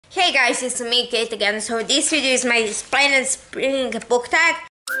Hey guys, it's me Kate again. So this video is my Splendid Spring book tag.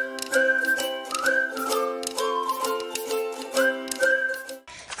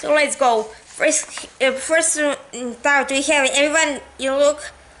 So let's go. First thought we have everywhere you look,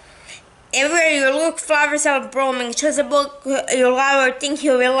 flowers are blooming. Choose a book you love or think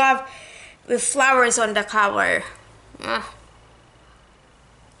you will love with flowers on the cover.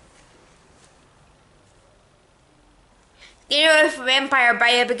 Diary of a Vampire by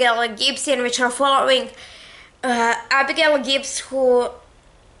Abigail Gibbs, in which are following Abigail Gibbs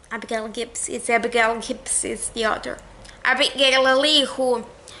is the author. Abigail Lee, who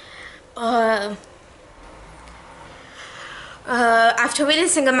after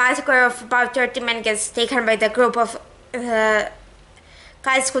witnessing a massacre of about 30 men, gets taken by the group of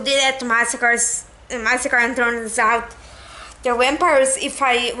guys who did that massacre, and turns out they're vampires. If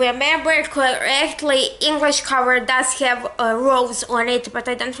I remember correctly, English cover does have a rose on it, but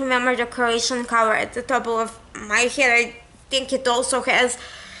I don't remember the Croatian cover at the top of my head. I think it also has.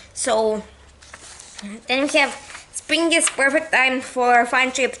 So then we have spring is perfect time for a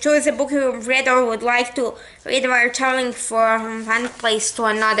fun trip. Choose a book you read or would like to read while traveling from one place to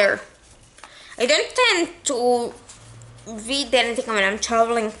another. I don't tend to read anything when I'm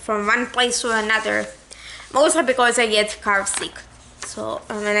traveling from one place to another. Mostly because I get car sick, so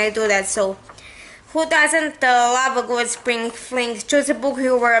when I do that. So, who doesn't love a good spring fling? Choose a book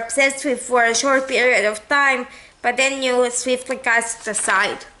you were obsessed with for a short period of time, but then you swiftly cast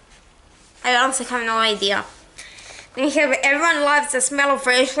aside. I honestly have no idea. Then you have everyone loves the smell of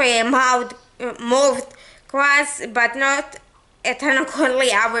freshly mowed grass, but not at an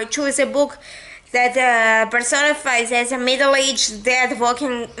ungodly hour. Choose a book that personifies as a middle-aged dad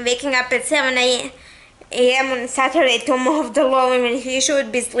waking up at 7 a.m. on Saturday to mow the lawn when he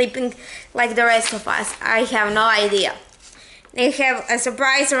should be sleeping like the rest of us. I have no idea. They have a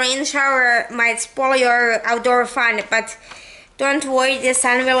surprise rain shower might spoil your outdoor fun, but don't worry, the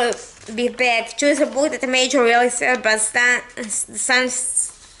sun will be back. Choose a book that made you really sad, but the sun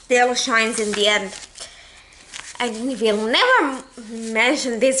still shines in the end. I will never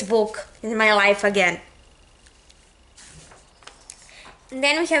mention this book in my life again. And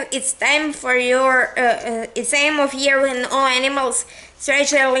then we have it's time of year when all animals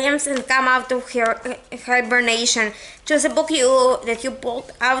stretch their limbs and come out of hibernation. Choose a book that you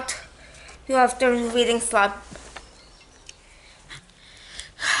pulled out after reading slump.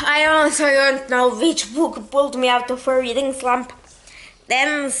 I honestly don't know which book pulled me out of a reading slump.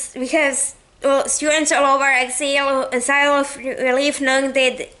 Then we have students all over exile a sigh of relief knowing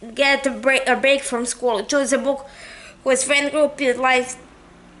they get a break from school. Choose a book whose friend group you like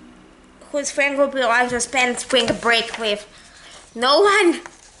to spend spring break with. No one.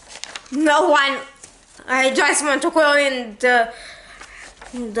 I just want to go in the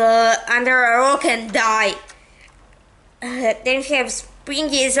under a rock and die. Then we have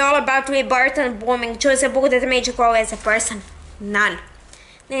spring is all about rebirth and blooming. Choose a book that made you grow as a person. None.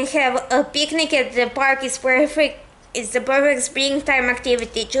 Then we have a picnic at the park is perfect. It's the perfect springtime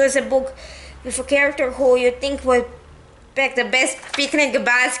activity. Choose a book with a character who you think would pack the best picnic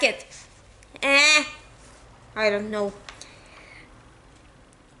basket. I don't know.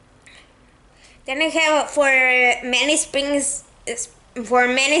 Then I have for many spring is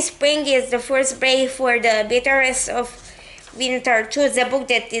the first break for the bitterness of winter. Choose a book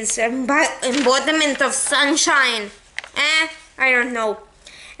that is embodiment of sunshine. I don't know.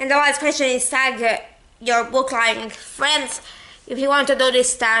 And the last question is tag your book liking friends. If you want to do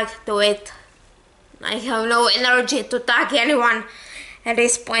this tag, do it. I have no energy to tag anyone at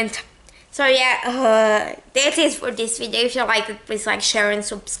this point. So yeah, that's it for this video. If you like it, please like, share and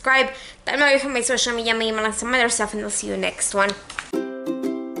subscribe. Tell me for my social media, my email and some other stuff, and I'll see you next one.